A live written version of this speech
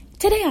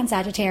on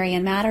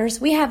Sagittarian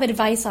Matters, we have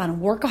advice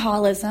on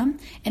workaholism,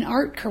 an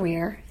art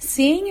career,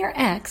 seeing your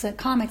ex at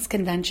comics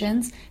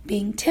conventions,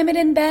 being timid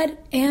in bed,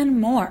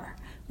 and more.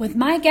 With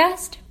my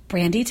guest,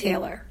 Brandy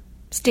Taylor.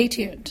 Stay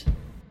tuned.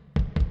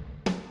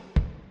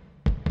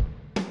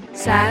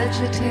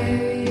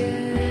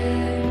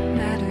 Sagittarian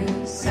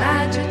Matters,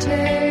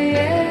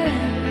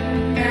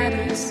 Sagittarian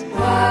Matters,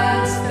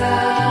 what's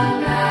the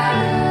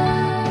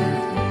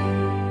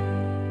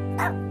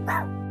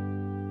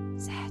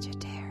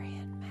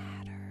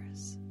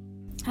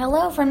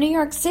Hello from New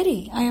York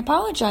City. I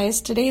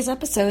apologize. Today's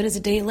episode is a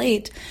day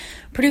late.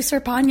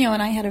 Producer Ponyo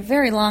and I had a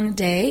very long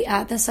day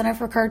at the Center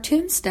for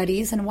Cartoon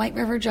Studies in White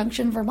River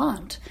Junction,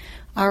 Vermont,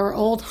 our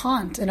old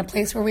haunt and a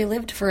place where we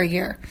lived for a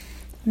year.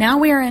 Now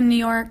we are in New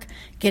York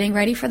getting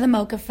ready for the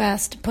Mocha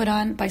Fest put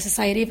on by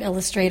Society of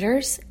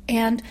Illustrators,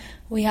 and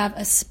we have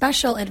a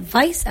special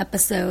advice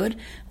episode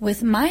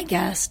with my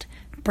guest,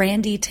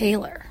 Brandy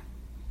Taylor.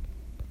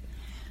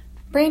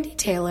 Brandy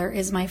Taylor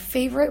is my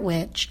favorite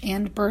witch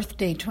and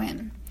birthday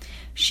twin.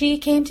 She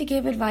came to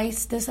give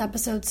advice this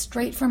episode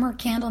straight from her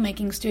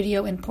candle-making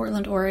studio in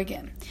Portland,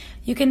 Oregon.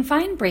 You can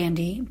find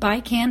Brandy, buy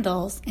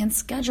candles, and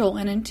schedule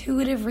an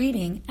intuitive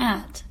reading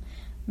at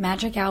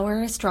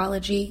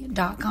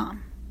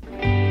magichourastrology.com.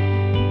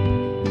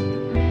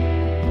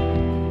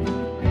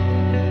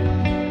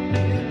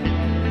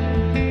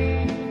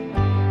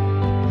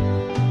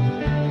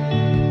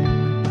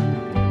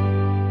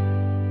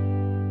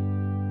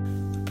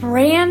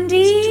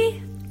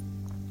 Brandy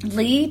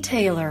Lee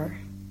Taylor,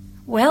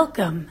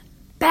 welcome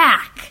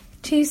back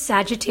to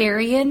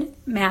Sagittarian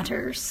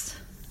Matters.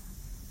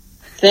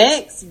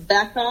 Thanks.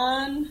 Back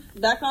on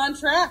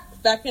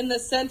track. Back in the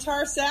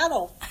centaur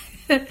saddle.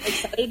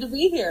 Excited to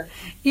be here.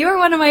 You are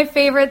one of my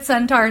favorite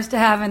centaurs to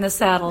have in the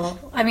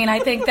saddle. I mean, I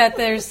think that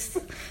there's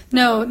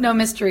no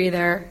mystery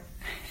there.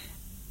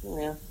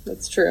 Yeah,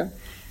 that's true.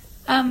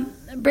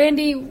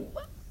 Brandy,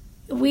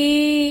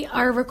 we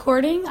are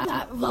recording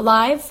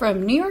live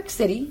from New York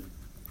City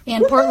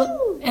and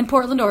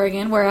Portland,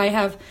 Oregon, where I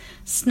have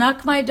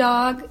snuck my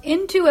dog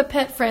into a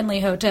pet-friendly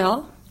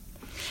hotel.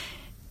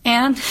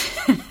 And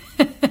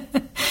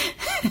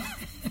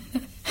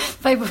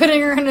by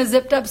putting her in a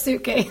zipped-up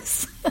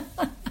suitcase.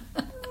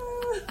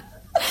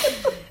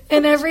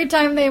 And every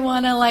time they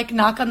want to,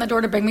 knock on the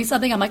door to bring me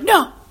something, I'm like,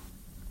 no!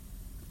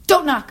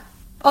 Don't knock!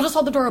 I'll just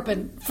hold the door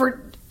open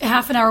for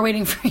half an hour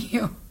waiting for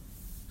you.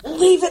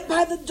 Leave it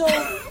by the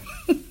door.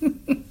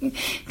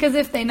 Because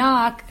if they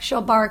knock,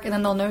 she'll bark and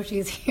then they'll know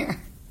she's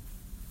here.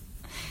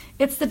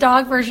 It's the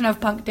dog version of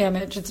punk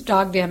damage. It's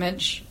dog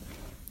damage.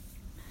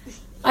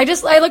 I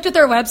looked at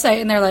their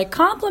website and they're like,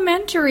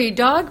 complimentary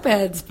dog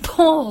beds,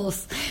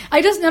 bowls.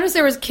 I just noticed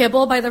there was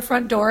kibble by the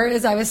front door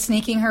as I was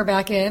sneaking her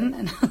back in.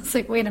 And I was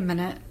like, wait a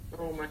minute.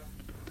 Oh my.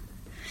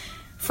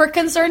 For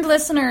concerned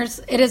listeners,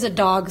 it is a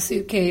dog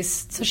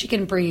suitcase so she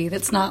can breathe.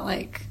 It's not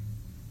like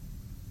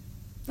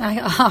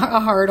a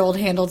hard old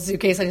handled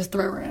suitcase I just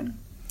throw her in.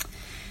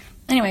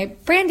 Anyway,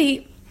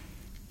 Brandy,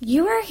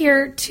 you are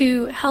here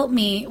to help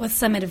me with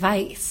some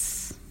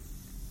advice.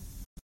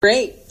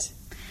 Great.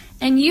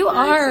 And you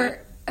are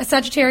a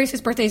Sagittarius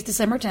whose birthday is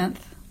December 10th.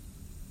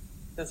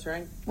 That's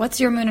right. What's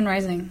your moon and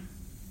rising?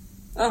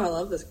 Oh, I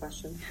love this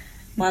question.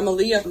 Well, I'm a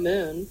Leo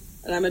moon,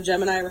 and I'm a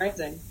Gemini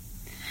rising.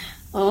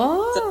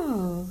 Oh.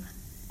 So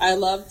I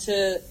love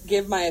to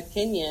give my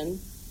opinion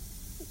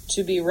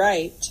to be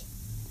right.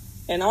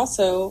 And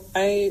also,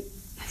 I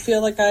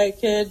feel like I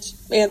could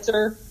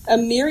answer a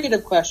myriad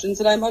of questions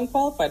that I'm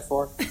unqualified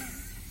for.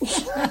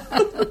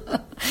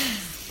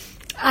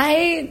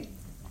 I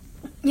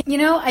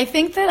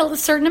think that a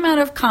certain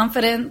amount of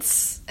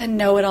confidence and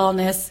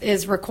know-it-allness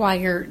is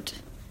required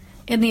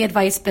in the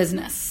advice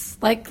business.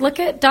 Look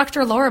at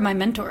Dr. Laura, my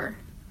mentor.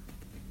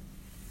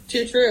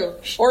 Too true.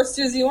 Or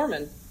Susie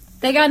Orman.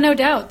 They got no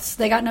doubts.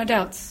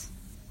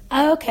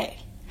 Okay.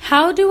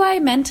 How do I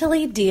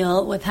mentally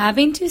deal with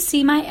having to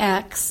see my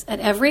ex at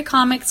every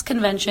comics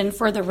convention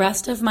for the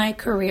rest of my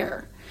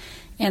career?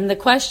 And the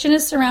question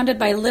is surrounded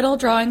by little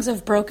drawings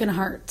of broken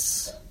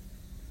hearts.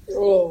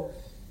 Oh,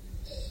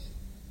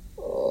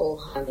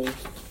 honey.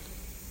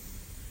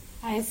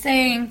 I was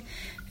saying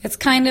it's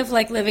kind of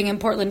like living in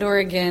Portland,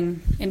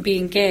 Oregon and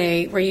being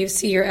gay, where you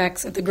see your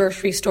ex at the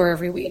grocery store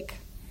every week.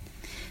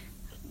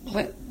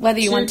 Whether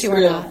you want to or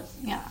not.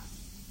 Yeah.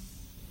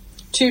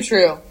 Too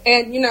true.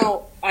 And,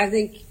 I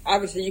think,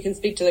 obviously, you can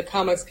speak to the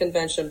comics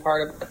convention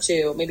part of it,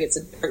 too. Maybe it's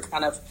a different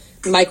kind of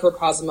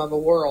microcosm of a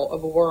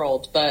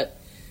world. But,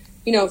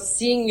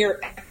 seeing your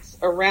ex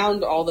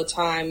around all the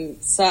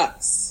time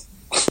sucks.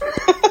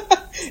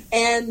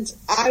 And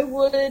I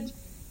would,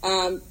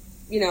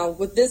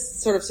 with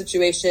this sort of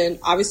situation,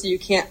 obviously you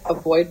can't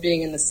avoid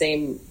being in the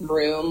same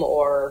room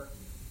or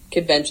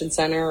convention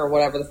center or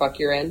whatever the fuck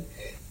you're in.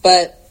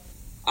 But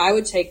I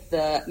would take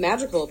the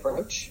magical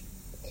approach,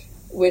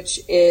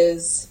 which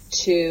is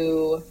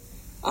to,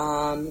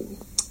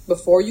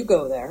 before you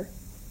go there,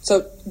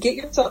 so get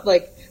yourself,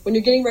 when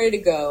you're getting ready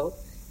to go,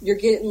 you're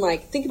getting,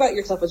 think about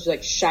yourself as,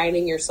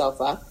 shining yourself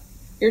up.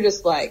 You're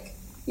just,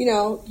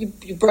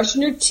 you're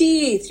brushing your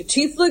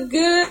teeth look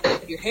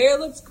good, your hair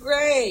looks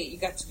great, you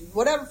got your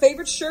whatever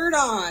favorite shirt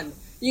on,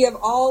 you have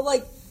all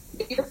like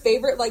your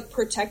favorite like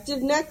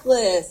protective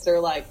necklace or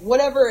like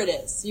whatever it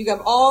is. You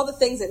have all the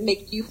things that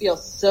make you feel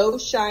so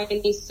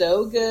shiny,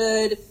 so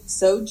good,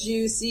 so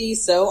juicy,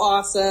 so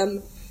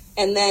awesome.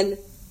 And then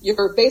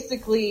you're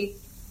basically,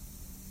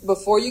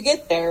 before you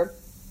get there,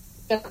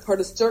 going to put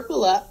a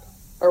circle up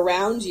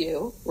around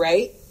you,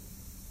 right?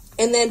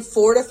 And then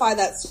fortify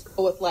that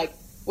circle with like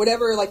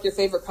whatever like your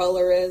favorite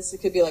color is.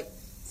 It could be like,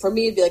 for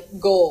me, it'd be like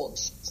gold.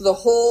 So the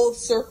whole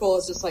circle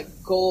is just like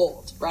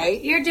gold, right?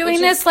 You're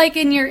doing this like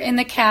in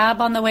the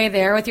cab on the way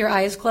there with your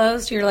eyes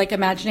closed. You're like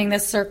imagining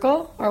this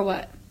circle, or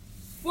what?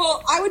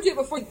 Well, I would do it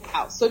before you leave the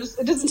house, so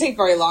it doesn't take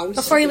very long.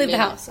 Before you leave the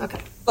house, okay.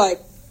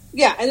 Like,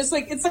 yeah, and it's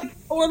like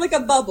or like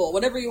a bubble,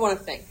 whatever you want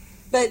to think.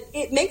 But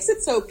it makes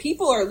it so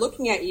people are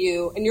looking at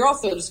you, and you're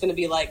also just going to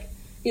be like,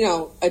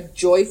 a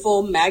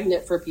joyful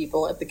magnet for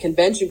people at the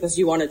convention because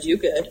you want to do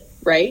good,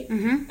 right?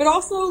 Mm-hmm. But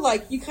also,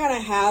 like, you kind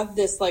of have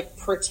this, like,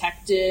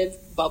 protective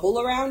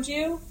bubble around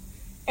you.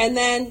 And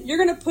then you're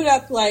going to put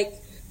up, like,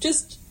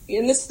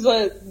 and this is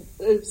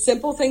a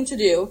simple thing to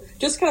do,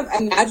 just kind of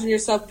imagine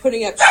yourself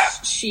putting up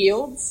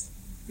shields.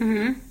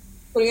 Mm-hmm.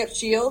 Putting up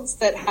shields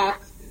that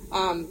have,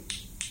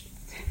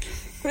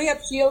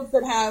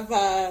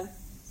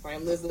 sorry,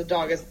 I'm losing the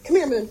dog. Come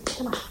here, Moon.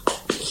 Come on.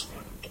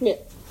 Come here.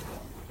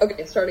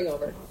 Okay, starting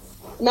over.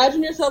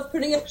 Imagine yourself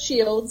putting up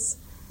shields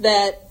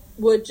that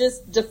would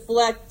just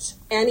deflect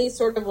any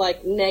sort of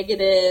like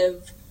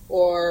negative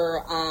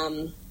or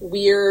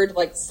weird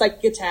like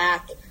psychic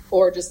attack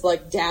or just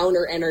like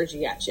downer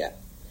energy at you.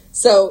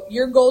 So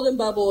your golden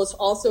bubble is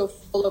also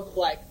full of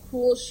like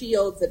cool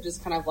shields that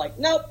just kind of like,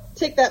 nope,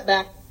 take that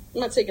back.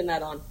 I'm not taking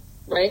that on,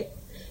 right?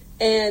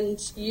 And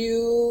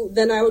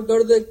then I would go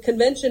to the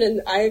convention,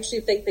 and I actually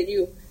think that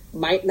you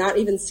might not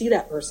even see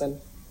that person.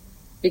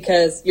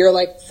 Because you're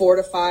like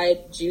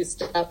fortified,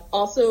 juiced up,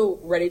 also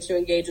ready to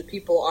engage with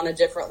people on a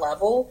different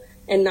level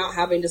and not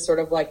having to sort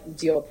of like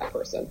deal with that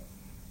person.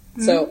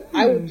 So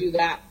I would do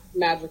that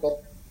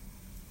magical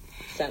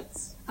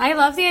sense. I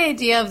love the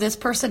idea of this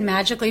person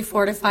magically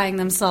fortifying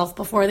themselves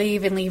before they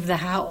even leave the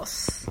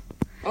house.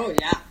 Oh,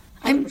 yeah.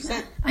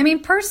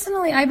 100%.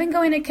 Personally, I've been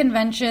going to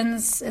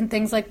conventions and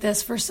things like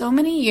this for so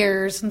many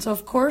years. And so,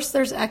 of course,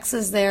 there's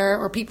exes there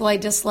or people I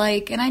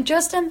dislike. And I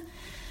just am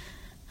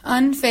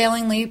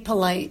unfailingly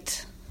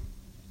polite.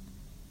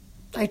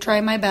 I try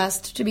my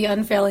best to be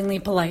unfailingly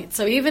polite.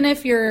 So even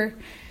if you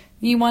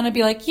want to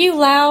be like, you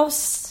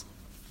louse,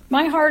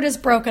 my heart is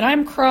broken.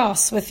 I'm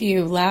cross with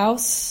you,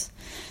 louse.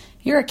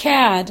 You're a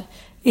cad.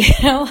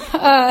 That's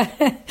not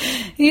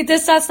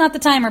the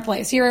time or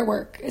place. You're at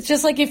work. It's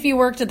just like if you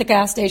worked at the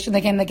gas station,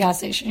 they came to the gas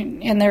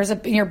station,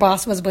 and your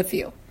boss was with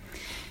you.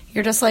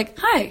 You're just like,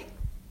 hi,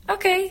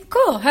 okay,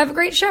 cool, have a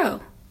great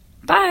show,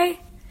 bye.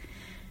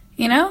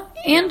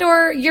 And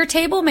or your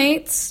table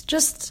mates,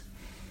 just,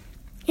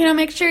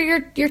 make sure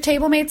your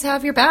table mates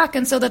have your back,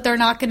 and so that they're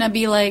not going to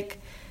be like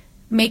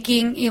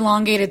making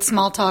elongated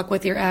small talk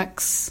with your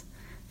ex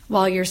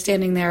while you're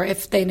standing there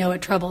if they know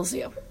it troubles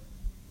you.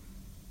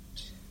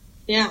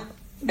 Yeah.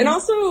 And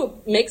also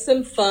make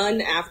some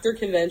fun after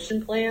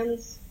convention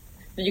plans.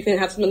 You can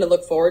have something to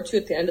look forward to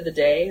at the end of the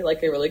day,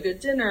 like a really good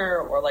dinner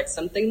or like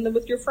something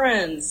with your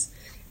friends.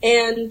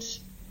 And,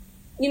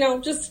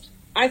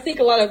 I think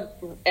a lot of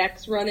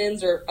ex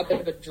run-ins are a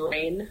bit of a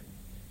drain.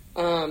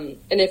 And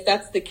if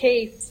that's the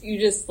case, you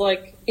just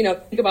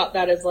think about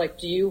that as like,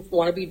 do you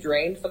want to be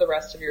drained for the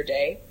rest of your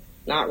day?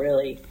 Not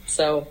really.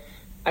 So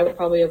I would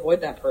probably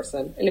avoid that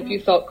person. And if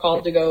you felt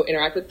called to go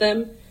interact with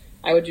them,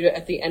 I would do it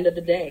at the end of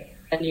the day.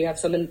 And you have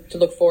something to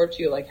look forward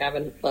to, like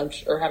having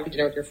lunch or having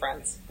dinner with your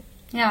friends.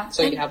 Yeah.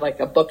 So you have like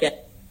a bookend,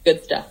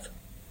 good stuff.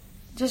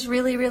 Just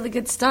really, really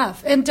good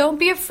stuff. And don't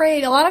be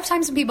afraid. A lot of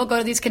times when people go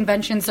to these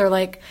conventions, they're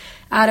like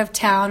out of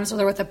town, so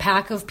they're with a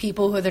pack of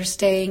people who they're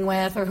staying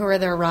with or who are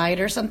their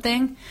ride or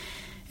something.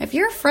 If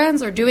your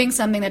friends are doing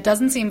something that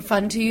doesn't seem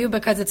fun to you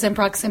because it's in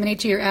proximity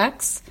to your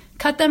ex,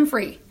 cut them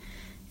free.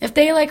 If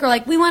they are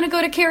like, we want to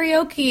go to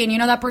karaoke,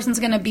 and that person's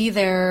going to be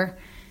there,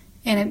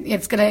 and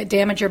it's going to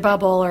damage your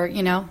bubble or,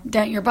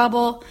 dent your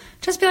bubble,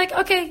 just be like,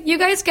 okay, you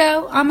guys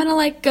go. I'm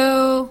going to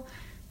go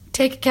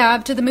take a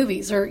cab to the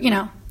movies or,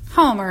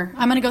 home, or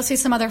I'm going to go see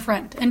some other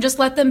friend, and just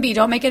let them be.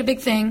 Don't make it a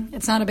big thing.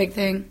 It's not a big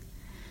thing.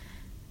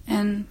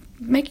 And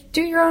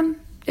do your own.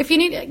 If you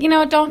need,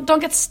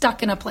 don't get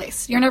stuck in a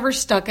place. You're never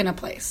stuck in a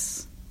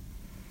place.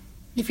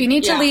 If you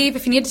need to leave,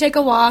 if you need to take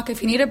a walk,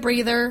 if you need a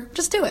breather,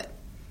 just do it.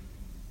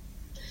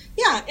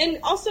 Yeah. And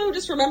also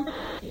just remember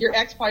your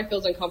ex probably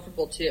feels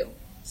uncomfortable too.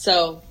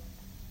 So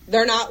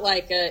they're not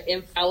like an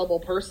infallible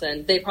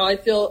person. They probably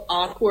feel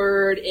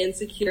awkward,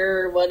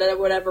 insecure,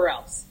 whatever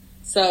else.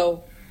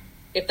 So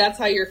if that's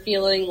how you're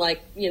feeling,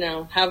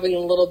 having a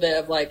little bit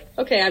of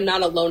okay, I'm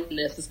not alone in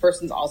this. This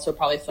person's also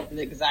probably feeling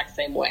the exact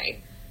same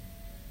way.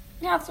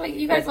 Yeah, that's why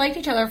you guys like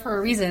each other for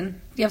a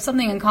reason. You have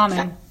something in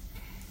common.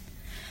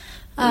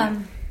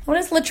 What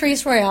does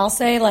Latrice Royale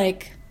say?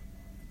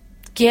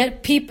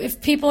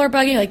 if people are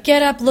bugging you, like,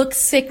 get up, look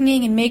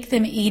sickening, and make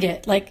them eat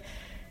it. Like,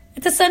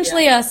 it's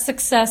essentially a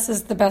success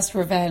is the best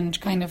revenge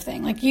kind of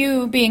thing. Like,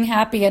 you being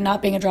happy and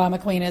not being a drama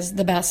queen is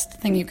the best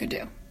thing you could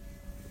do.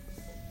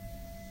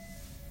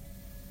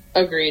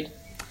 Agreed.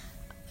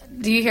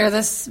 Do you hear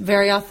this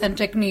very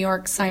authentic New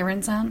York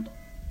siren sound?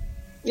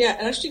 Yeah,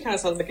 it actually kind of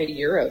sounds like a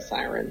Euro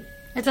siren.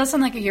 It does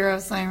sound like a Euro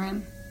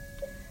siren.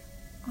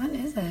 What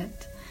is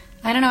it?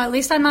 I don't know. At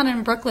least I'm not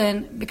in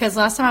Brooklyn, because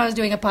last time I was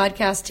doing a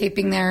podcast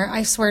taping there,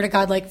 I swear to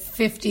God, like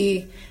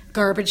 50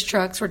 garbage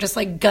trucks were just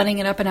like gunning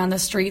it up and down the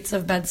streets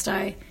of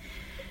Bed-Stuy,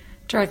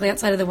 directly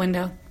outside of the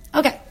window.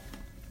 Okay.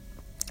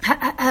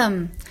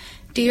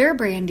 Dear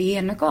Brandy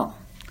and Nicole,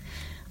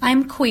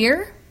 I'm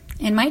queer,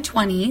 in my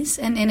 20s,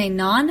 and in a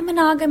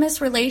non-monogamous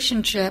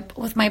relationship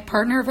with my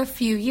partner of a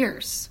few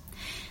years.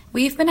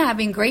 We've been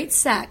having great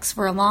sex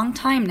for a long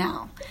time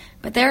now,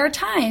 but there are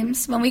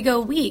times when we go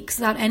weeks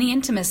without any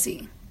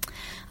intimacy.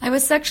 I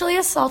was sexually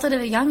assaulted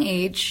at a young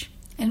age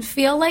and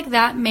feel like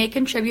that may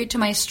contribute to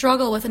my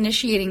struggle with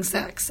initiating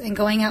sex and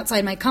going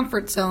outside my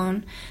comfort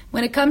zone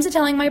when it comes to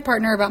telling my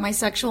partner about my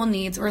sexual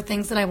needs or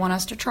things that I want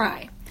us to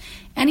try.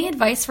 Any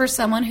advice for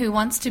someone who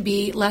wants to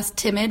be less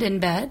timid in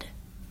bed?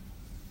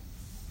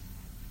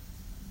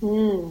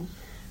 Well,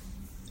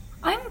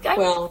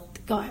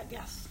 go ahead,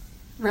 yes.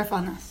 Riff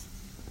on this.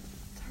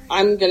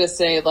 I'm going to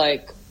say,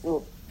 like,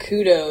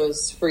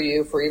 kudos for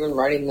you for even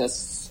writing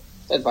this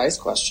advice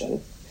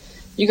question.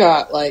 You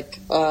got, like,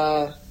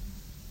 a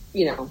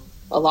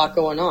lot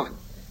going on.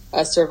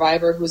 A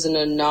survivor who's in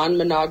a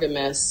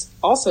non-monogamous,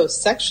 also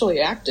sexually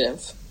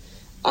active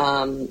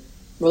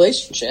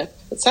relationship.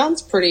 It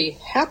sounds pretty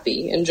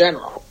happy in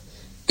general.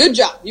 Good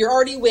job. You're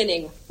already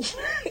winning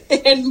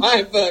in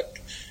my book.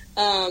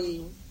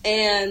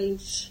 And,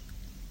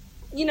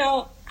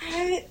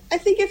 I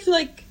think if,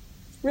 like,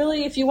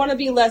 really, if you want to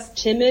be less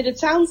timid, it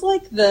sounds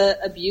like the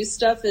abuse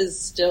stuff is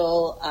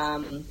still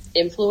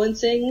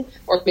influencing,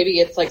 or maybe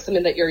it's, like,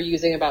 something that you're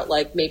using about,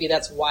 like, maybe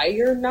that's why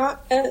you're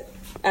not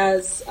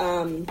as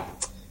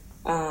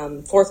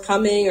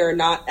forthcoming or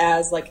not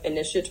as, like,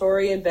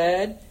 initiatory in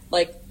bed.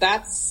 Like,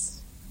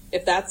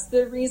 if that's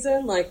the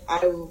reason, like,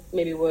 I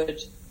maybe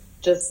would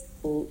just,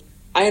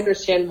 I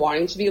understand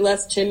wanting to be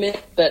less timid,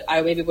 but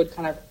I maybe would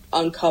kind of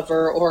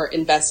uncover or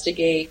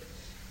investigate.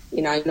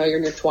 I know you're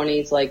in your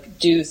 20s, like,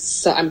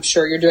 I'm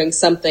sure you're doing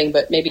something,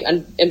 but maybe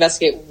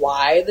investigate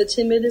why the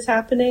timid is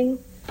happening.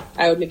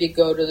 I would maybe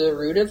go to the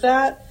root of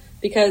that,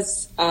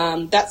 because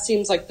that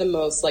seems like the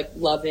most, like,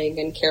 loving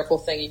and careful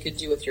thing you could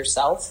do with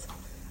yourself.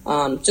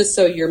 Just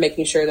so you're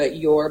making sure that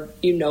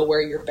you know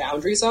where your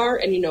boundaries are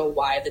and you know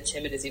why the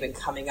timid is even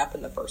coming up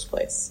in the first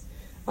place.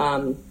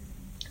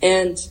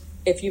 And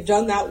if you've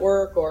done that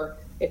work, or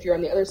if you're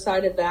on the other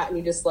side of that and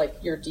you just, like,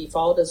 your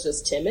default is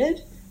just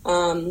timid,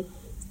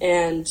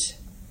 and,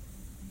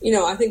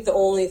 I think the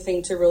only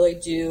thing to really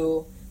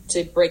do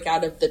to break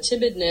out of the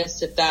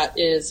timidness, if that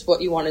is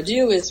what you want to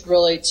do, is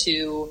really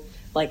to,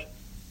 like,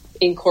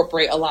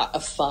 incorporate a lot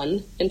of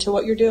fun into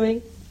what you're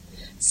doing.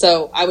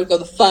 So I would go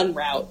the fun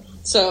route.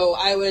 So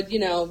I would,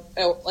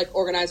 like,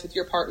 organize with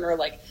your partner,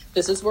 like,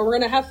 this is where we're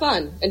going to have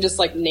fun, and just,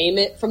 like, name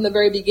it from the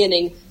very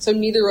beginning. So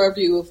neither of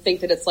you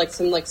think that it's, like,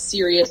 some, like,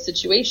 serious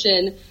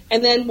situation.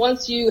 And then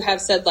once you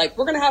have said, like,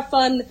 we're going to have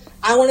fun,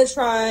 I want to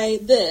try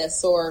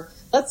this, or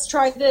let's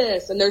try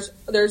this. And there's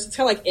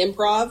kind of like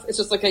improv. It's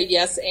just like a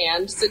yes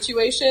and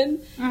situation.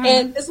 Mm-hmm.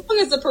 And as long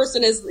as the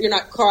person you're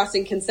not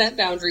crossing consent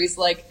boundaries,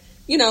 like,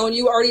 and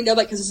you already know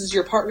that because this is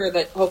your partner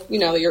that,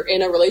 you're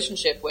in a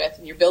relationship with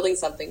and you're building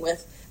something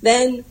with,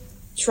 then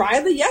try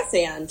the yes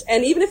and.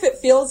 And even if it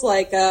feels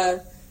like,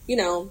 I don't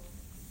know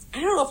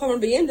if I'm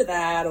going to be into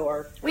that,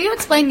 or... Will you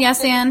explain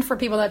yes and for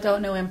people that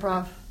don't know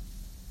improv?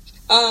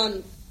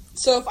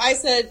 So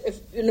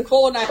if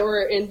Nicole and I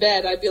were in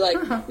bed, I'd be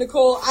like,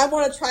 Nicole, I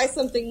want to try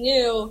something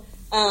new.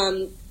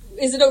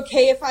 Is it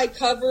okay if I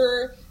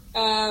cover,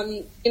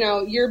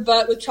 your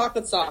butt with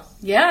chocolate sauce?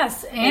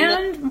 Yes,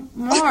 and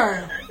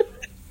more.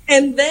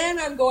 And then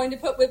I'm going to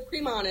put whipped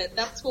cream on it.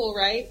 That's cool,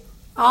 right?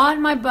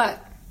 On my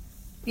butt.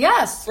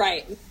 Yes.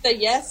 Right. Say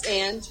yes,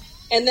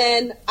 and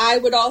then I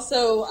would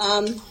also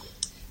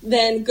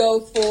then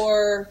go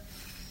for...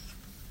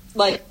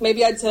 Like,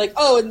 maybe I'd say, like,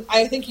 oh,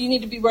 I think you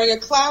need to be wearing a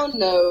clown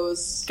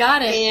nose.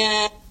 Got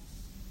it.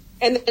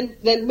 And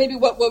then maybe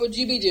what would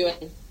you be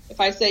doing? If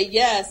I say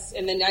yes,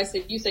 and then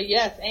you say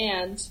yes,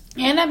 and...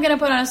 And I'm going to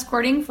put on a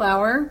squirting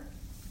flower.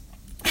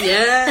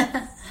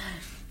 Yes.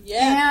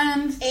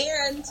 Yes.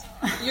 And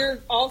you're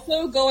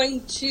also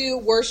going to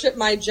worship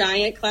my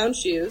giant clown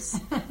shoes.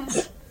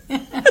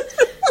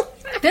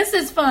 This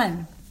is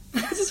fun.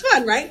 This is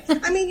fun, right?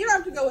 I mean, you don't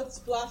have to go with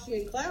splashing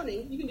and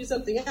clowning. You can do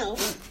something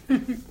else.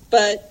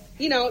 But,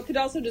 it could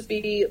also just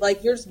be,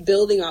 like, you're just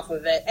building off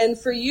of it. And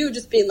for you,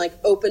 just being, like,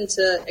 open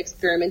to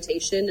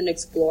experimentation and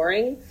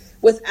exploring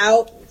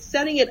without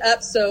setting it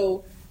up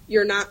so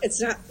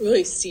it's not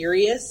really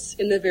serious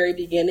in the very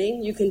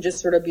beginning. You can just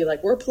sort of be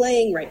like, we're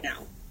playing right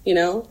now,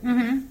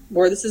 Mm-hmm.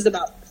 Where this is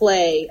about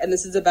play and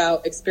this is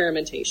about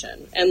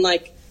experimentation. And,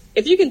 like,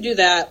 if you can do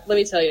that, let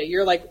me tell you,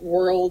 you're like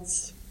you're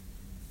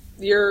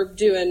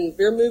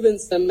moving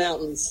some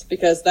mountains,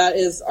 because that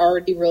is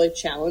already really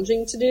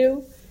challenging to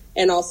do.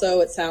 And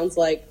also it sounds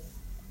like,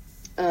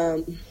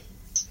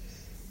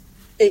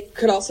 it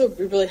could also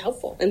be really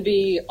helpful and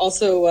be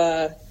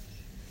also,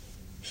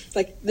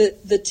 like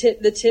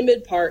the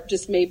timid part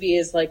just maybe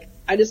is like,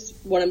 I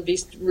just want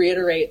to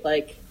reiterate,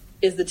 like,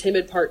 is the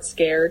timid part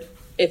scared?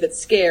 If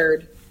it's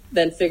scared,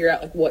 then figure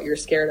out like what you're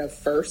scared of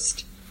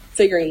first.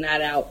 Figuring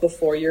that out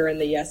before you're in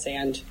the yes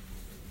and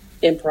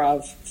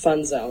improv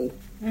fun zone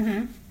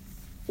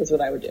is what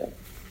I would do.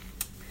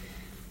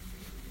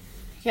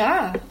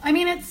 Yeah. I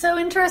mean, it's so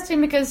interesting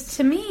because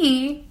to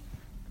me,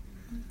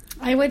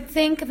 I would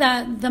think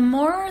that the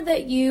more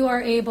that you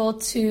are able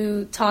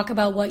to talk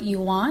about what you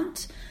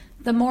want,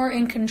 the more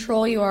in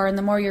control you are and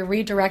the more you're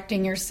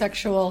redirecting your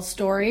sexual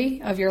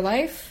story of your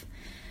life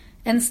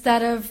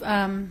instead of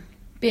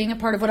being a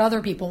part of what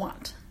other people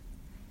want.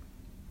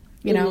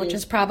 You know, which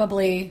is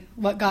probably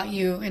what got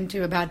you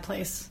into a bad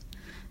place,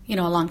 you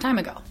know, a long time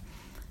ago.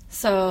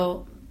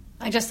 So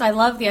I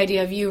love the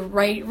idea of you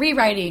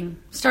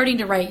starting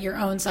to write your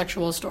own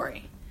sexual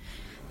story.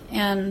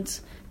 And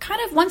kind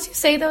of once you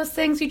say those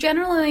things,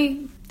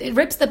 it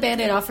rips the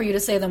Band-Aid off for you to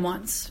say them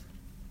once.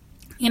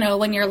 You know,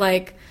 when you're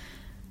like,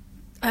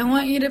 I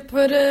want you to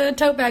put a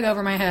tote bag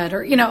over my head,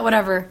 or, you know,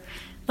 whatever.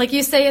 Like,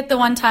 you say it the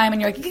one time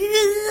and you're like,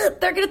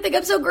 they're going to think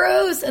I'm so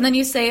gross. And then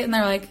you say it and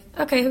they're like,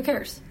 okay, who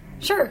cares?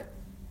 Sure.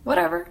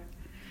 Whatever.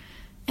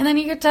 And then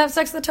you get to have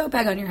sex with a tote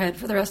bag on your head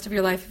for the rest of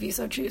your life if you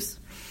so choose.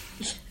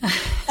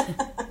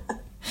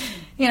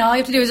 You know, all you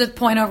have to do is just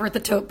point over at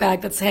the tote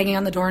bag that's hanging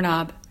on the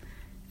doorknob.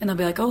 And they'll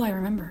be like, oh, I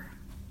remember.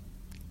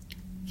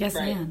 Yes,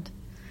 right. And.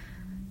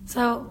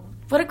 So,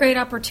 what a great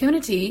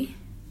opportunity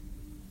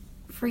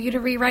for you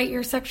to rewrite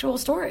your sexual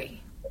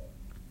story.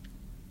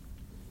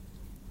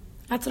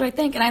 That's what I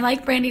think. And I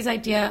like Brandy's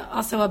idea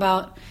also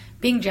about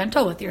being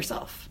gentle with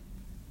yourself.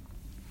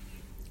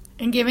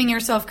 And giving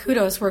yourself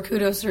kudos where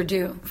kudos are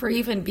due for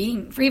even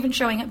being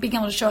showing up, being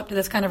able to show up to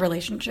this kind of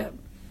relationship.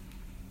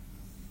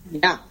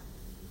 Yeah.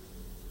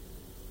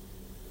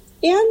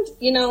 And,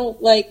 you know,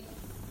 like,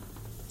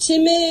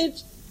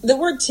 timid, the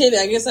word timid,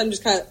 I guess I'm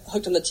just kind of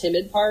hooked on the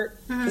timid part.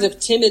 Because if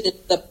timid is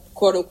the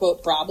quote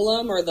unquote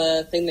problem or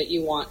the thing that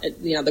you want,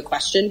 you know, the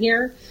question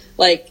here,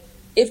 like,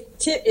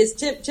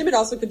 timid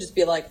also could just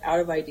be like out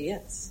of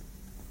ideas.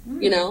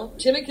 You know,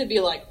 timid could be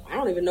like, I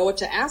don't even know what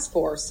to ask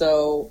for.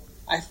 So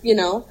you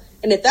know,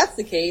 and if that's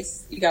the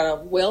case, you got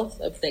a wealth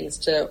of things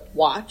to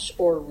watch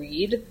or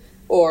read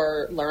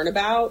or learn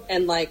about.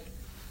 And like,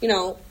 you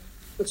know,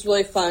 it's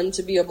really fun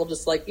to be able to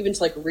just like, even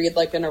to like read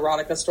like an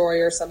erotica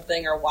story or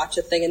something, or watch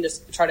a thing and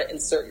just try to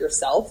insert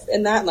yourself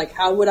in that. Like,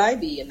 how would I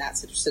be in that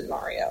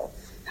scenario?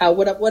 How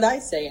would I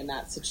say in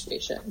that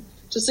situation?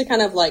 Just to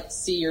kind of like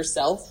see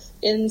yourself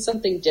in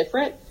something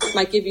different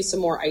might give you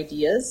some more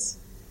ideas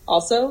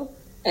also,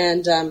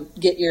 and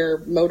get your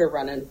motor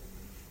running.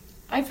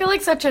 I feel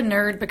like such a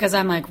nerd because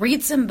I'm like,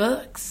 read some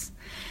books.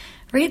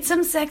 Read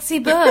some sexy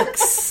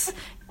books.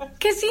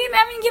 Because,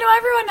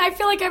 I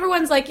feel like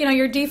everyone's like, you know,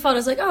 your default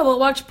is like, oh, well,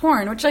 watch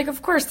porn, which, like,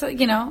 of course,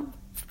 you know,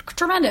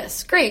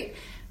 tremendous, great.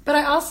 But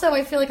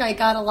I feel like I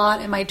got a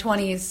lot in my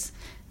 20s.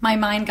 My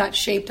mind got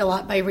shaped a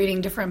lot by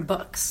reading different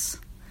books.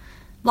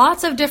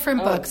 Lots of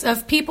different books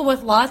of people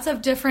with lots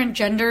of different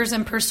genders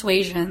and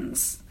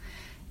persuasions.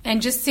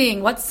 And just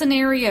seeing what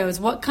scenarios,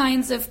 what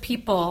kinds of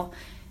people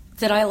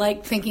that I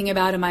like thinking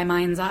about in my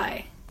mind's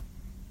eye,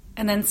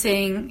 and then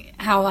seeing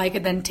how I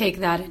could then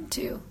take that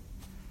into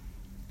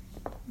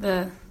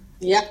the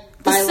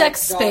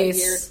sex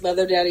space.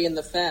 Leather Daddy and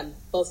the Femme.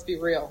 Let's be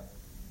real.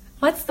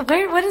 What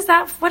is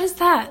that? What is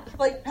that?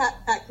 Like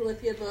Pat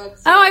Califia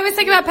books. Oh, I was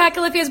thinking about Pat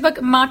Califia's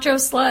book, Macho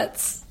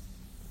Sluts.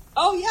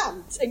 Oh yeah,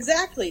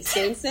 exactly.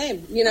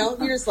 Same. You know,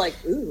 you're just like,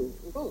 ooh.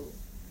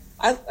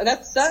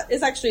 That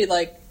is actually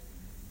like,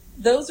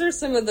 those are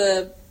some of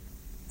the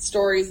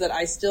stories that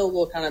I still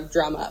will kind of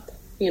drum up,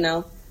 you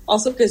know?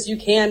 Also because you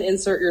can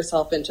insert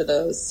yourself into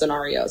those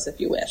scenarios if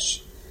you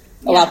wish.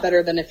 A lot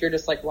better than if you're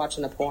just like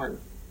watching a porn.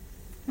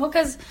 Well,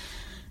 because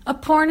a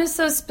porn is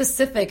so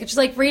specific. It's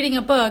like reading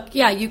a book.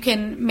 Yeah, you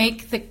can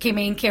make the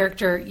main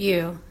character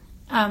you.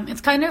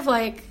 It's kind of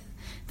like,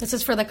 this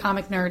is for the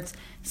comic nerds.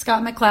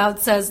 Scott McCloud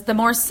says the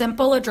more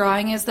simple a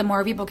drawing is, the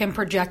more people can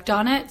project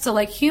on it. So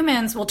like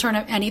humans will turn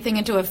anything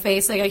into a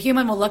face. Like a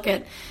human will look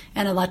at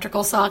an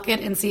electrical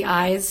socket and see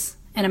eyes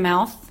and a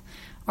mouth,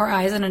 or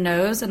eyes and a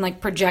nose, and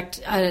like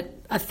project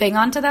a thing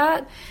onto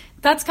that.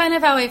 That's kind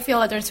of how I feel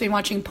like there's been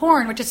watching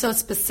porn, which is so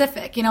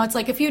specific. You know, it's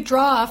like if you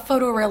draw a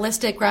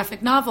photorealistic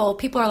graphic novel,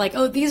 people are like,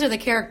 oh, these are the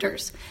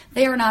characters.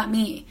 They are not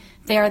me.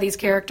 They are these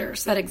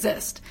characters that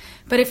exist.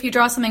 But if you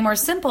draw something more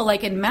simple,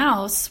 like in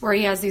Mouse, where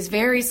he has these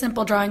very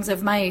simple drawings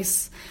of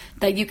mice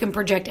that you can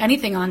project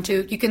anything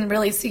onto, you can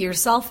really see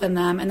yourself in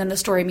them, and then the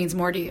story means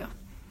more to you.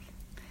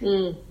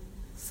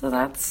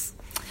 So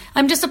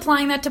I'm just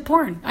applying that to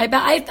porn.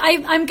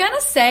 I'm going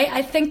to say,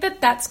 I think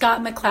that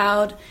Scott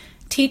McCloud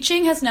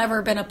teaching has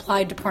never been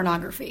applied to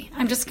pornography.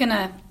 I'm just going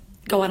to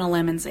go on a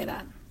limb and say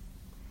that.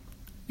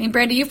 mean,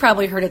 Brandy, you've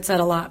probably heard it said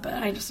a lot, but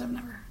I just have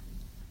never.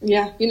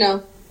 Yeah,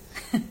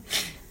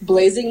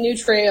 blazing new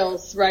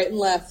trails right and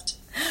left.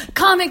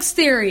 Comics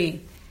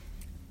theory.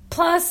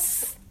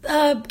 Plus,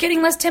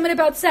 getting less timid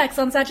about sex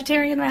on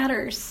Sagittarian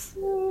Matters.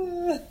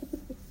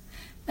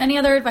 Any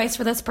other advice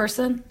for this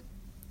person?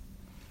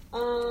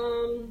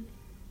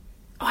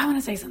 I want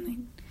to say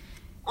something.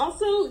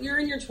 Also, you're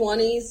in your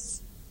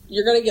 20s.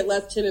 You're going to get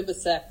less timid with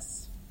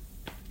sex.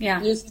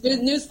 Yeah.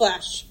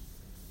 Newsflash.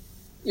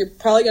 You're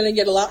probably going to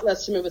get a lot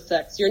less timid with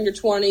sex. You're in your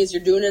 20s.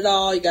 You're doing it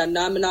all. You got a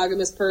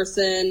non-monogamous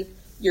person.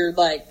 You're,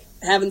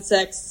 having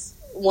sex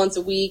once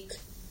a week.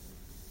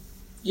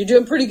 You're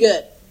doing pretty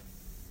good.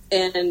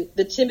 And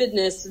the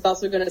timidness is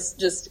also going to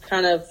just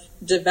kind of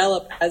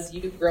develop as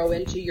you grow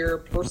into your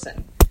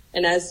person.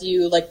 And as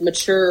you,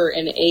 mature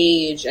and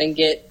age and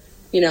get,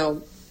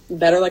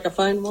 better like a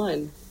fine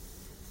wine.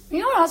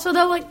 Also,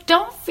 though,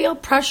 don't feel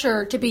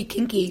pressure to be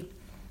kinky.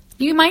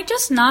 You might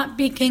just not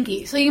be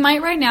kinky. So you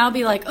might right now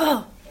be like,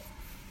 oh,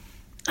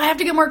 I have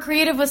to get more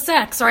creative with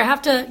sex. Or I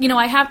have to,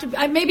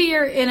 maybe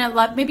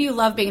maybe you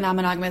love being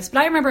non-monogamous.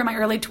 But I remember in my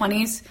early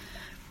 20s,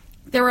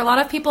 there were a lot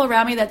of people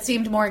around me that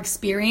seemed more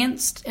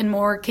experienced and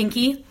more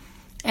kinky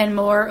and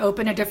more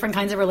open to different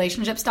kinds of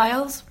relationship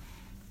styles.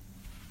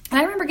 And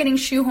I remember getting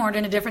shoehorned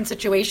into different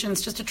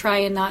situations just to try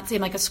and not seem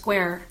like a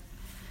square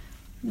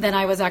than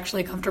I was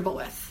actually comfortable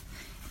with.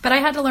 But I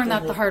had to learn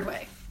that the hard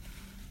way.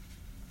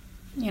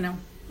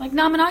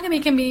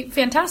 Non-monogamy can be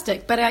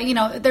fantastic, but,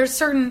 there's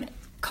certain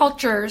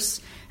cultures,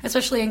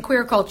 especially in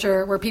queer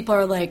culture, where people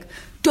are like,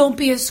 don't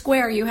be a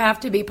square, you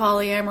have to be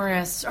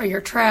polyamorous, or you're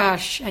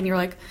trash. And you're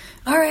like,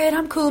 all right,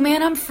 I'm cool,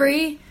 man, I'm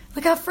free.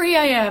 Look how free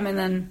I am. And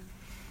then,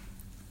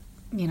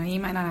 you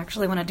might not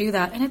actually want to do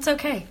that, and it's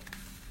okay.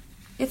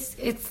 It's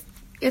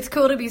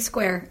cool to be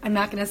square. I'm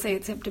not going to say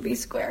it's hip to be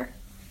square.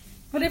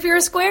 But if you're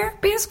a square,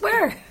 be a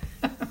square.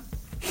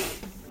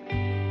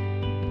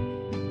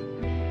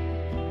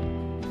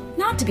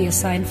 Not to be a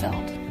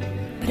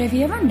Seinfeld, but have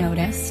you ever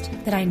noticed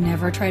that I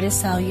never try to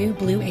sell you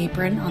Blue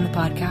Apron on the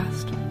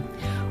podcast?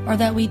 Or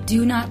that we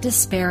do not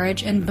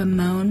disparage and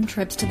bemoan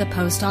trips to the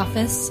post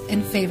office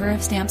in favor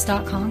of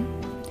Stamps.com?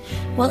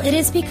 Well, it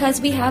is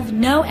because we have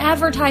no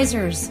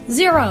advertisers.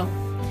 Zero.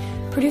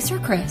 Producer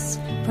Chris,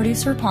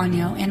 producer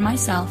Ponyo, and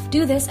myself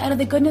do this out of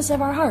the goodness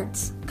of our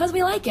hearts, because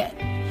we like it.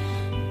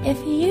 If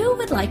you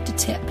would like to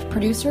tip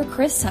producer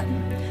Chris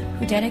Sutton,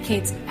 who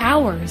dedicates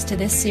hours to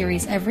this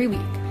series every week,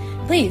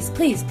 please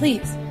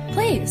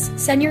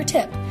send your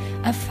tip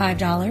of $5,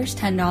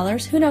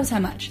 $10, who knows how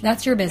much.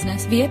 That's your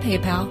business, via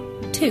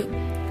PayPal to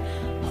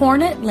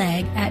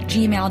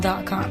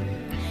hornetleg@gmail.com.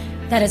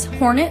 That is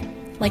hornet,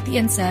 like the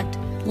insect,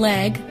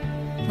 leg,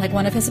 like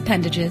one of his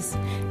appendages,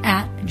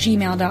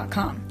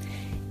 @gmail.com.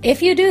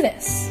 If you do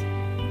this,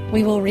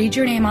 we will read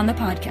your name on the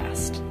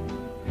podcast.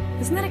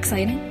 Isn't that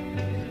exciting?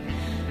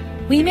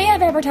 We may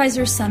have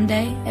advertisers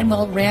someday, and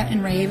we'll rant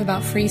and rave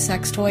about free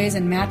sex toys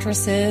and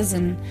mattresses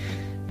and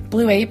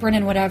Blue Apron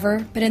and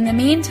whatever. But in the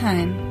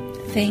meantime,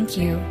 thank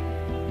you.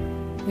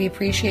 We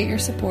appreciate your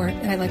support,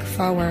 and I look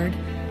forward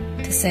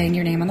to saying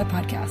your name on the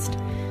podcast.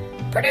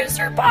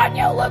 Producer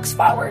Ponyo looks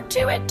forward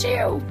to it,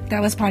 too. That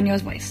was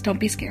Ponyo's voice. Don't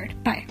be scared.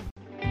 Bye.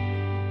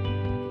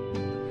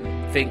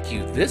 Thank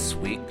you this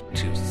week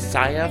to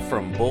Saya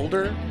from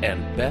Boulder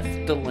and Beth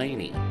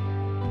Delaney.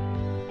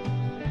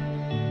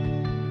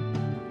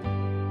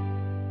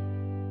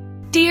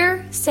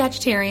 Dear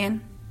Sagittarian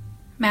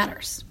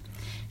Matters,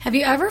 have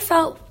you ever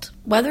felt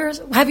whether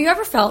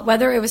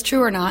it was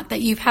true or not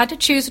that you've had to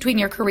choose between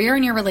your career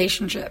and your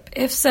relationship?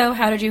 If so,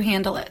 how did you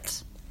handle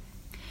it?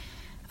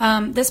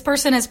 This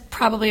person is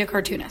probably a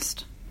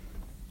cartoonist.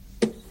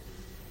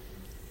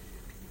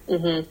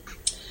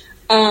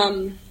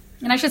 Mm-hmm.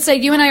 And I should say,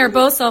 you and I are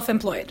both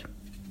self-employed.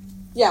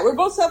 Yeah, we're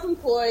both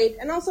self-employed,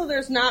 and also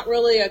there's not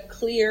really a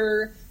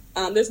clear,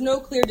 there's no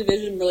clear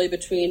division really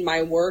between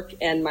my work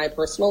and my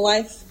personal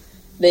life.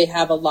 They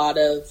have a lot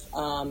of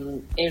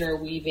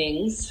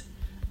interweavings,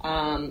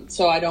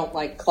 so I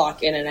don't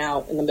clock in and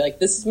out and then be like,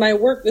 this is my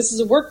work, this is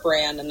a work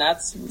brand, and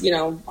that's,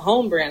 a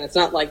home brand. It's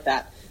not like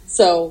that.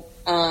 So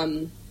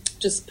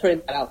just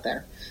putting that out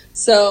there.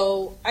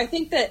 So I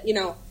think that,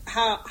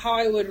 how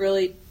I would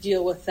really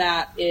deal with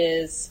that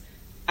is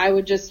I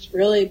would just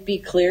really be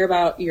clear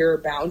about your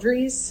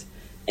boundaries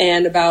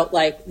and about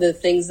the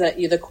things that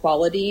the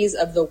qualities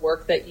of the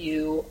work that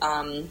you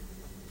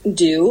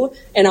do,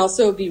 and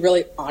also be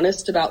really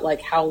honest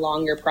about how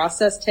long your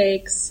process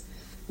takes,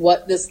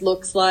 what this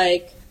looks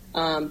like,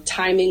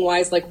 timing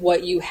wise,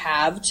 what you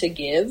have to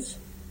give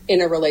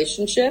in a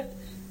relationship,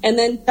 and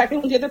then check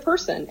in with the other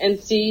person and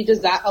see,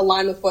 does that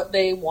align with what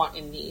they want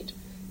and need?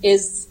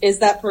 Is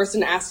that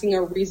person asking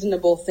a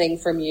reasonable thing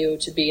from you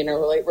to be in a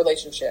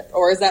relationship?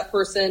 Or is that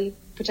person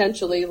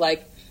potentially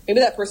maybe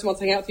that person wants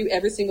to hang out with you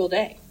every single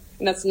day,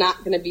 and that's not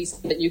going to be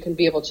something that you can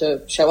be able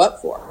to show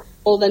up for?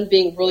 Well, then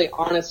being really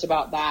honest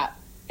about that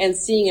and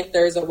seeing if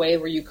there's a way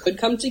where you could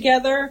come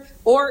together,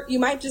 or you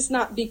might just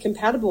not be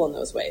compatible in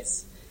those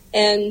ways.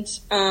 And,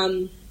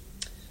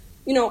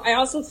 I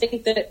also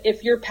think that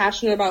if you're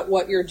passionate about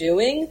what you're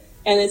doing,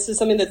 and it's just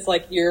something that's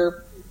like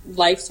your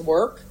life's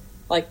work,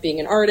 like being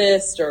an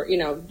artist or, you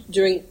know,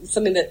 doing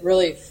something that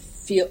really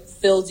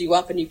fills you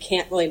up and you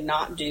can't really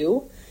not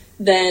do,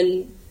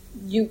 then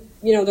you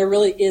know, there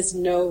really is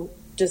no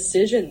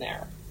decision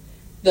there.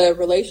 The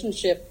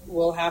relationship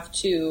will have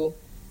to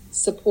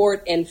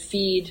support and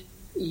feed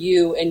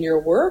you and your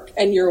work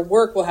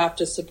will have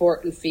to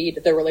support and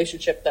feed the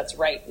relationship that's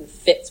right and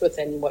fits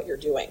within what you're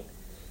doing.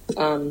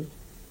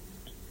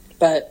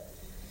 But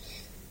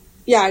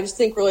yeah, I just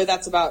think really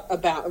that's about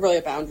really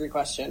a boundary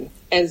question,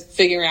 and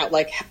figuring out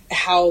like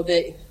how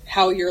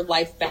your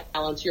life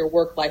balance, your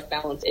work-life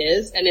balance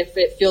is. And if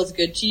it feels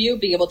good to you,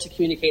 being able to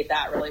communicate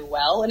that really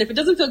well. And if it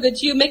doesn't feel good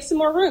to you, make some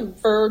more room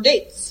for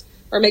dates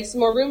or make some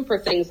more room for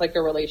things like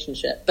a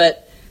relationship.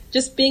 But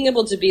just being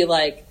able to be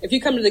like, if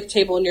you come to the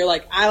table and you're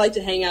like, I like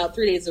to hang out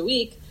 3 days a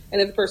week.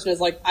 And if the person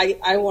is like,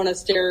 I want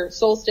to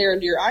soul stare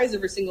into your eyes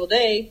every single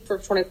day for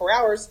 24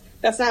 hours,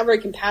 that's not very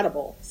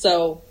compatible.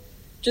 So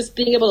just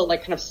being able to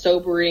like kind of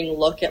sobering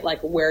look at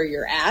like where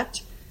you're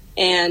at,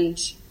 and,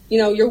 you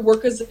know,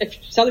 it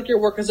sounds like your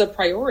work is a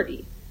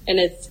priority. And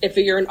if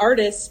you're an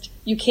artist,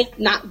 you can't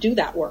not do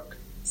that work.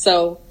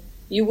 So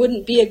you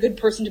wouldn't be a good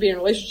person to be in a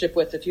relationship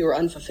with if you were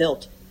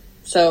unfulfilled.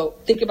 So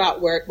think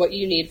about what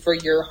you need for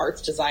your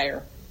heart's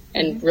desire,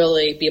 and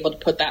really be able to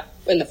put that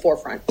in the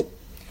forefront.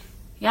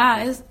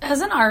 Yeah,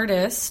 as an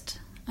artist,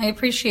 I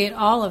appreciate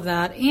all of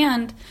that.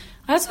 And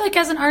I also like,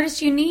 as an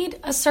artist, you need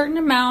a certain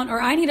amount,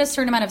 or I need a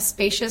certain amount of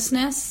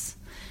spaciousness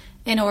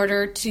in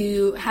order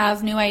to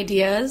have new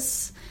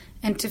ideas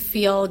and to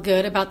feel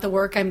good about the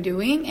work I'm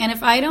doing. And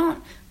if I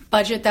don't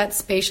budget that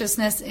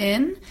spaciousness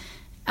in,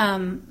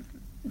 then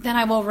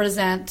I will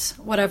resent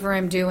whatever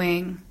I'm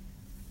doing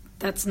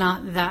that's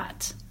not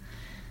that.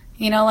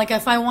 You know, like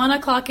if I want to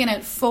clock in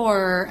at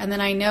 4 and then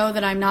I know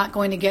that I'm not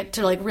going to get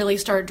to like really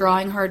start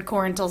drawing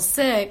hardcore until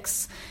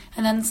 6,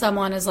 and then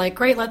someone is like,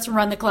 great, let's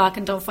run the clock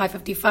until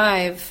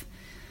 5:55,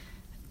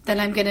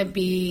 then I'm going to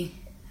be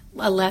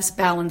a less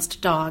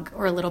balanced dog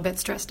or a little bit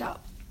stressed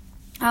out.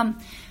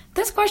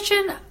 This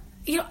question,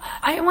 you know,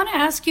 I want to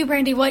ask you,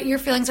 Brandy, what your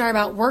feelings are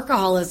about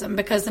workaholism,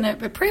 because in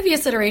a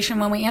previous iteration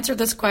when we answered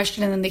this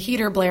question and then the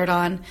heater blared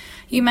on,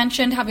 you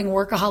mentioned having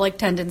workaholic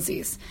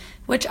tendencies,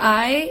 which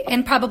I,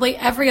 and probably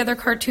every other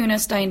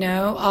cartoonist I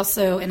know,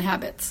 also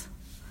inhabits.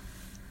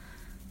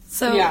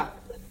 So yeah.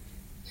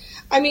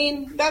 I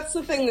mean, that's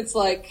the thing that's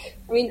like,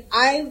 I mean,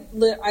 I'm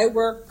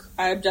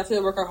definitely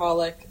a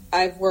workaholic.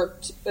 I've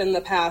worked in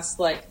the past,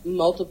 like,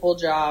 multiple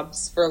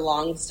jobs for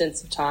long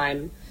stints of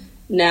time.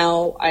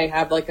 Now I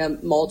have, like, a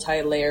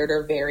multi-layered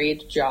or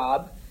varied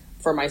job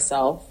for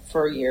myself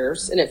for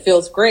years, and it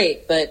feels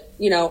great. But,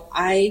 you know,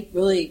 I'm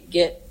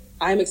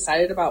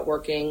excited about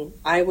working.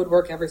 I would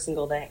work every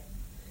single day.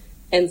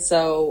 And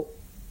so,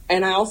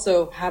 and I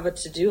also have a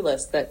to-do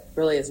list that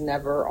really is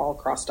never all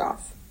crossed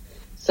off.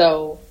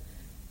 So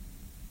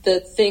the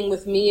thing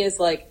with me is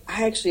like,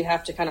 I actually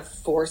have to kind of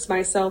force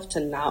myself to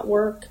not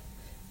work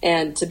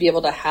and to be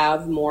able to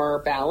have more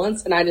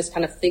balance. And I just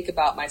kind of think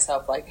about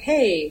myself like,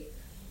 hey,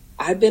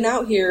 I've been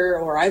out here,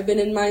 or I've been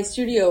in my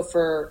studio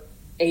for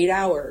 8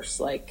 hours.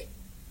 Like,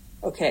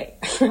 okay,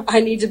 I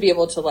need to be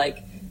able to like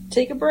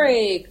take a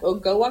break, or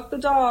go walk the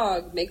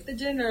dog, make the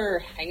dinner,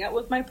 hang out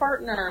with my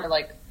partner,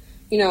 like,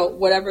 you know,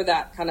 whatever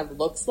that kind of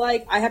looks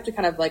like. I have to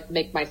kind of like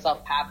make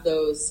myself have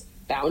those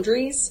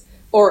boundaries,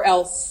 or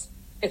else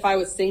if I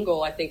was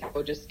single, I think I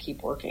would just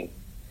keep working,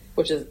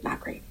 which is not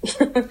great.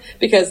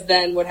 Because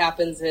then what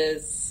happens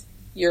is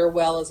your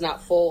well is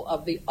not full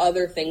of the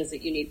other things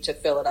that you need to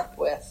fill it up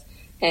with.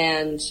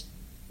 And,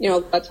 you know, a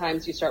lot of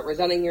times you start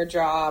resenting your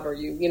job, or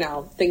you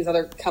know, things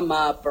other come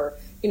up, or,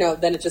 you know,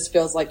 then it just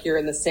feels like you're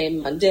in the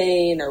same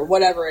mundane or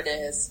whatever it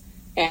is.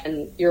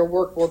 And your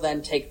work will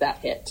then take that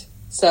hit.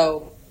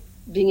 So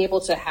being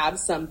able to have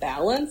some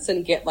balance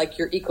and get like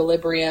your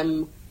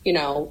equilibrium, you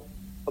know,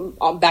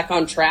 back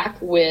on track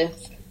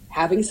with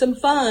having some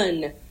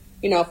fun.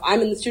 You know, if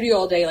I'm in the studio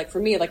all day, like for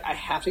me, like I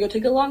have to go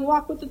take a long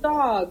walk with the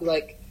dog.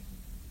 Like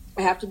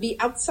I have to be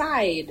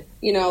outside,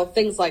 you know,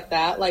 things like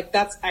that. Like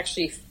that's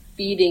actually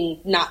feeding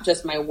not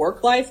just my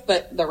work life,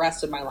 but the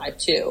rest of my life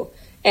too.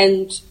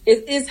 And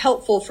it is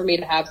helpful for me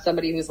to have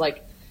somebody who's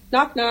like,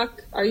 knock,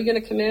 knock, are you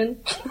going to come in?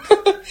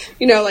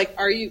 You know, like,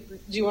 do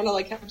you want to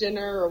like have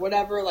dinner or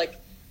whatever? Like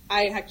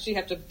I actually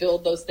have to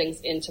build those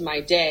things into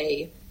my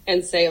day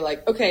and say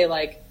like, okay,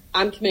 like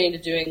I'm committing to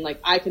doing,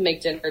 like, I can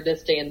make dinner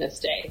this day and this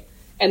day.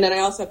 And then I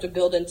also have to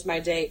build into my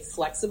day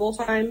flexible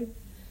time.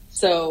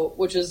 So,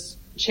 which is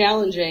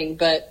challenging,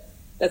 but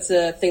that's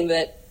a thing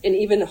that, and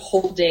even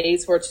whole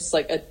days where it's just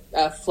like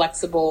a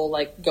flexible,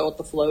 like go with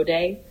the flow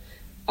day.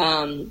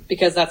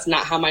 Because that's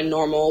not how my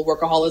normal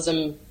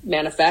workaholism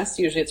manifests.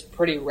 Usually it's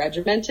pretty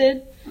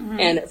regimented. Mm-hmm.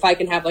 And if I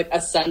can have like a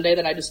Sunday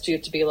that I just do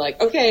to be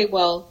like, okay,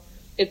 well,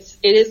 it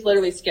is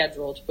literally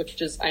scheduled, which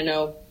is, I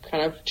know,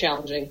 kind of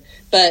challenging,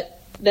 but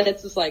then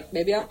it's just like,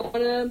 maybe I want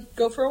to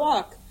go for a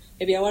walk.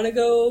 Maybe I want to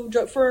go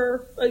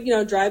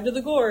drive to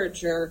the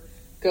gorge, or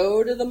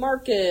go to the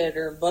market,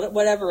 or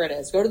whatever it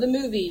is, go to the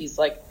movies.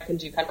 Like I can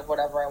do kind of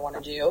whatever I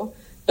want to do,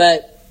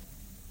 but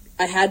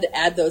I had to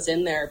add those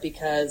in there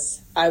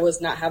because I was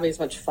not having as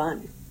much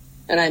fun,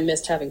 and I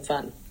missed having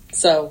fun.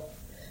 So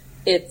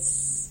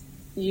it's,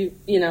 you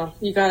know,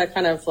 you gotta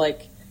kind of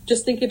like,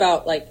 just think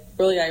about like,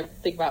 really I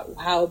think about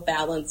how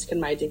balanced can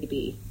my day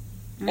be?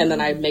 And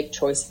then I make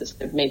choices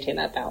to maintain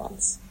that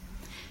balance.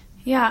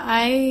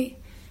 Yeah,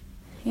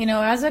 you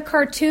know, as a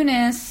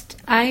cartoonist,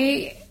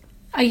 I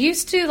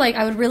used to, like,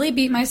 I would really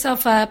beat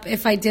myself up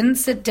if I didn't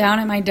sit down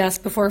at my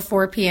desk before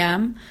 4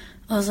 p.m.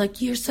 I was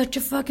like, you're such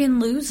a fucking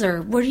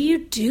loser. What are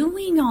you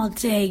doing all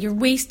day? You're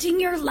wasting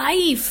your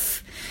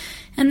life.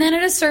 And then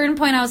at a certain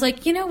point, I was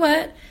like, you know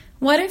what?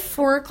 What if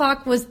 4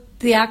 o'clock was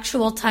the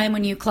actual time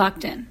when you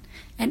clocked in?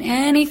 And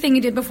anything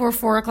you did before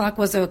 4 o'clock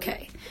was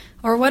okay.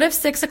 Or what if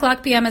 6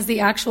 o'clock p.m. is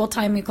the actual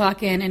time you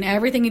clock in and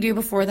everything you do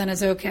before then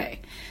is okay?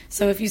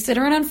 So if you sit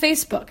around on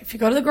Facebook, if you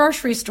go to the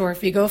grocery store,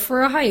 if you go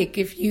for a hike,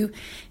 if you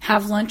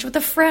have lunch with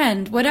a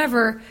friend,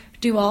 whatever,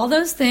 do all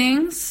those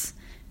things,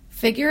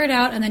 figure it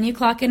out, and then you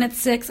clock in at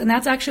 6, and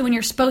that's actually when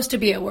you're supposed to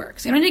be at work.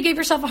 So you don't need to give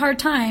yourself a hard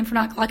time for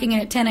not clocking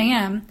in at 10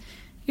 a.m.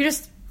 You're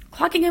just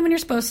clocking in when you're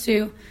supposed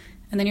to,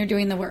 and then you're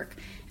doing the work.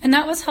 And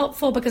that was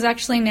helpful because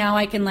actually now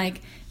I can,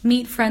 like,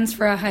 meet friends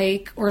for a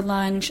hike or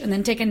lunch and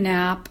then take a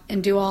nap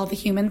and do all the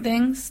human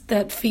things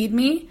that feed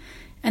me.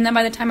 And then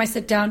by the time I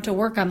sit down to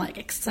work, I'm, like,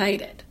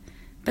 excited.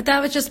 But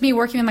that was just me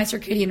working with my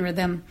circadian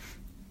rhythm.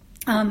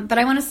 But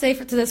I want to say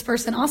to this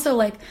person also,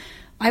 like,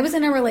 I was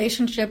in a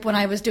relationship when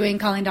I was doing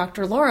Calling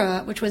Dr.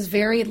 Laura, which was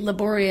very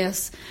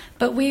laborious.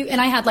 But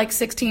I had like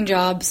 16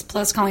 jobs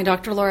plus Calling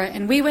Dr. Laura,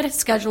 and we would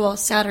schedule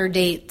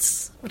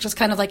Saturdates, which is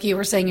kind of like you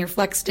were saying, your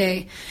flex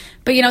day.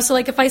 But, you know, so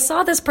like if I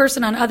saw this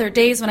person on other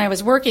days when I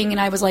was working and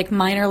I was like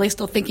minorly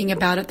still thinking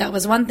about it, that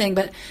was one thing.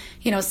 But,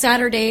 you know,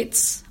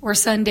 Saturdates or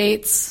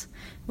Sundates,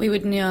 we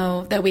would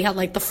know that we had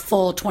like the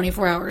full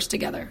 24 hours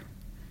together.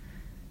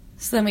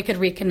 So then we could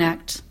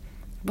reconnect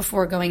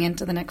before going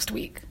into the next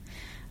week.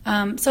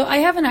 So I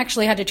haven't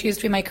actually had to choose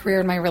between my career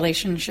and my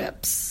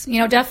relationships. You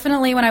know,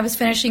 definitely when I was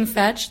finishing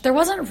Fetch, there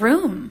wasn't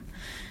room.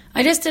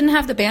 I just didn't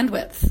have the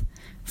bandwidth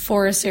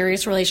for a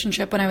serious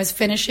relationship when I was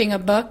finishing a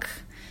book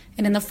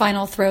and in the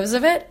final throes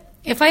of it.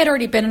 If I had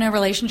already been in a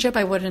relationship,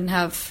 I wouldn't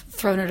have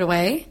thrown it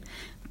away.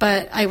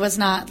 But I was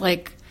not,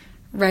 like,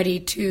 ready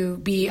to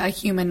be a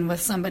human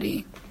with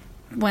somebody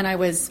when I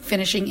was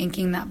finishing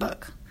inking that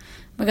book.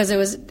 Because I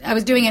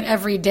was doing it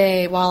every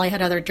day while I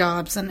had other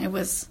jobs, and I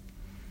was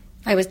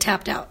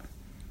tapped out.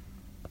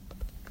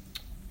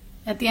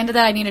 At the end of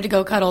that, I needed to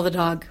go cuddle the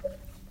dog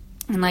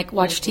and, like,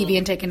 watch TV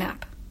and take a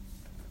nap.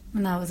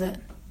 And that was it.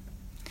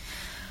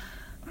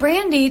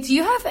 Brandy, do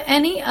you have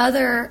any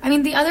other... I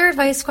mean, the other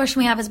advice question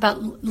we have is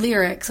about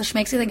lyrics, which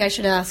makes me think I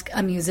should ask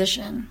a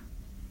musician.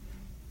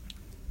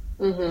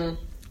 Mm-hmm.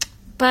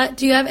 But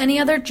do you have any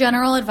other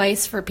general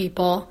advice for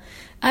people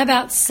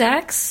about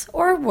sex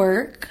or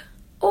work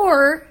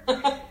or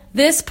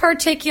this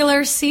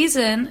particular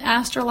season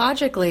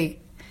astrologically?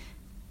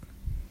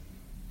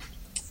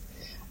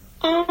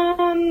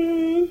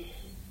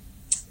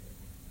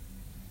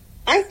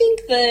 I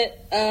think that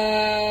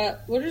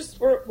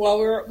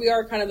we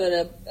are kind of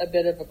in a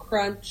bit of a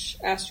crunch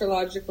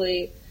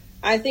astrologically.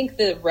 I think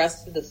the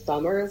rest of the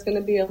summer is going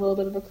to be a little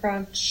bit of a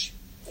crunch.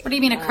 What do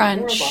you mean a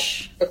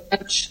crunch? We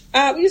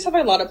just have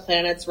a lot of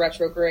planets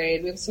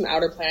retrograde. We have some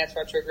outer planets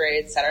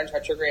retrograde, Saturn's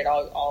retrograde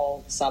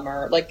all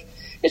summer. Like,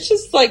 it's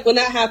just like when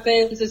that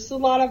happens, it's a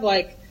lot of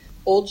like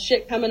old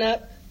shit coming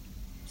up.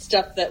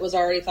 Stuff that was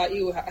already thought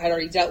you had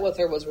already dealt with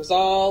or was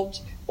resolved,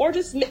 or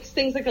just makes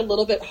things like a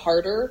little bit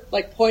harder.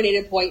 Like point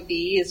A to point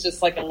B is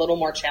just like a little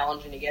more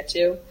challenging to get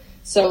to.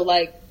 So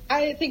like,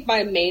 I think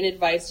my main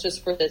advice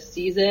just for this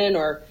season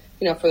or,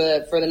 you know, for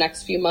the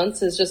next few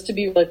months is just to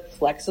be really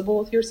flexible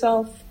with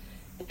yourself.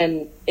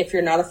 And if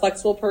you're not a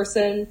flexible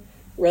person,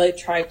 really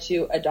try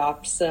to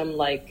adopt some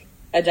like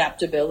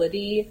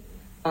adaptability,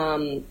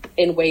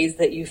 in ways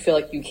that you feel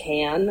like you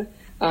can.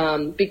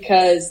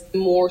 Because the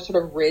more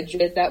sort of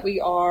rigid that we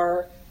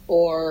are,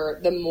 or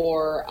the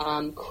more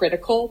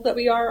critical that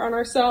we are on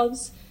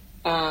ourselves,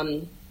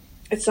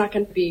 it's not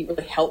going to be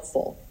really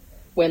helpful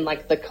when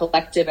like the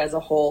collective as a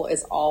whole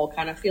is all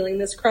kind of feeling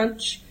this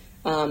crunch.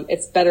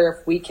 It's better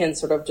if we can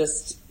sort of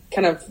just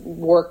kind of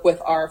work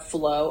with our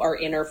flow, our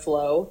inner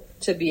flow,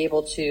 to be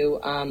able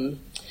to,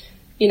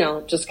 you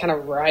know, just kind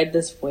of ride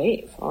this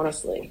wave,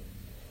 honestly.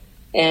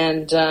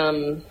 And,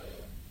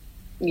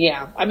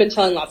 yeah, I've been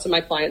telling lots of my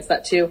clients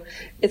that too.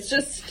 It's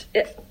just,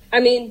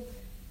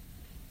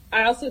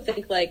 I also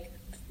think like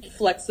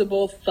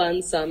flexible,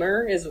 fun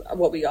summer is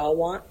what we all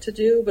want to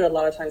do, but a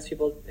lot of times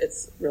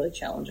it's really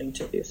challenging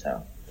to do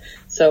so.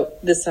 So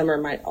this summer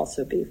might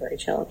also be very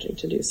challenging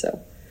to do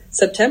so.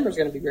 September's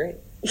going to be great.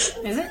 Is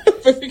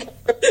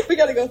it? we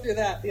got to go through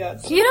that,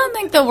 yes. You don't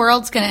think the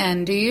world's going to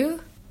end, do you?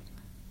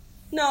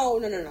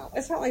 No.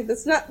 It's not like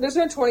this. There's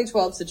no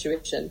 2012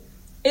 situation.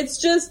 It's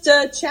just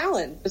a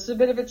challenge. It's a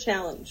bit of a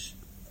challenge.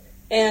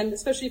 And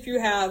especially if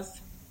you have,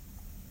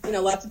 you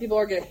know, lots of people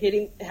are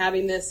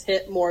having this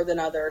hit more than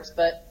others,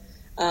 but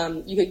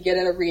you could get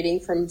in a reading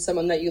from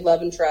someone that you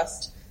love and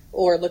trust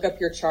or look up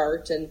your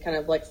chart and kind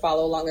of like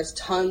follow along. There's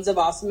tons of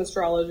awesome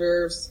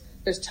astrologers.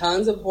 There's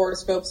tons of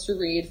horoscopes to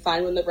read.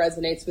 Find one that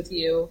resonates with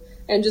you,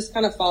 and just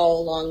kind of follow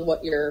along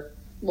what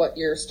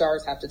your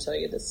stars have to tell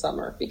you this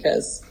summer,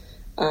 because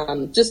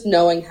just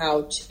knowing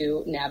how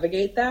to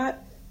navigate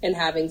that and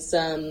having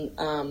some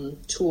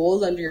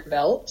tools under your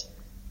belt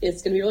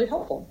is going to be really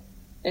helpful.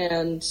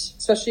 And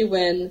especially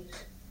when,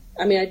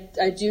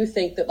 I do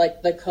think that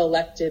like the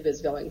collective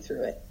is going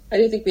through it. I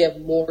do think we have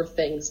more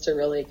things to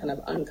really kind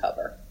of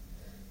uncover.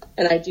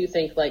 And I do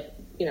think like,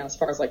 as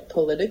far as like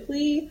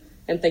politically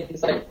and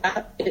things like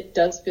that, it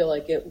does feel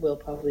like it will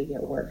probably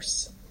get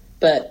worse.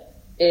 But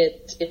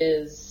it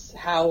is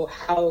how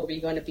are we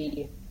going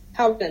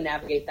to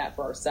navigate that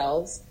for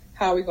ourselves?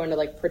 How are we going to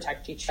like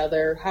protect each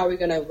other? How are we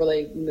going to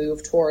really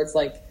move towards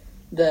like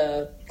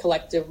the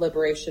collective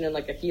liberation and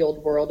like a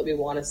healed world that we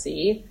want to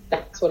see?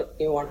 That's what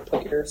you want to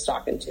put your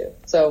stock into.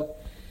 So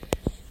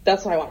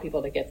that's why I want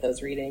people to get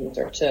those readings,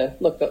 or to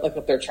look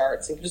up their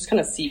charts and just kind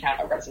of see how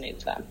it resonates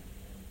with them.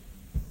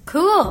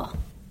 Cool.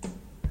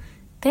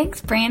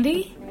 Thanks,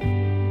 Brandy.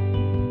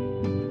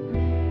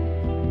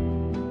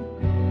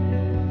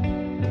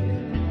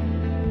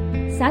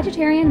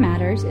 Sagittarian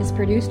Matters is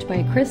produced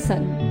by Chris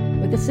Sutton,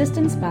 with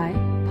assistance by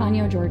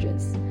Ponyo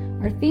Georges.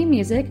 Our theme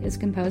music is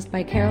composed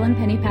by Carolyn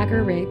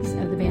Pennypacker Riggs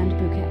of the band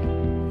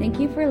Bouquet. Thank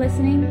you for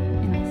listening,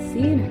 and I'll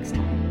see you next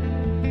time.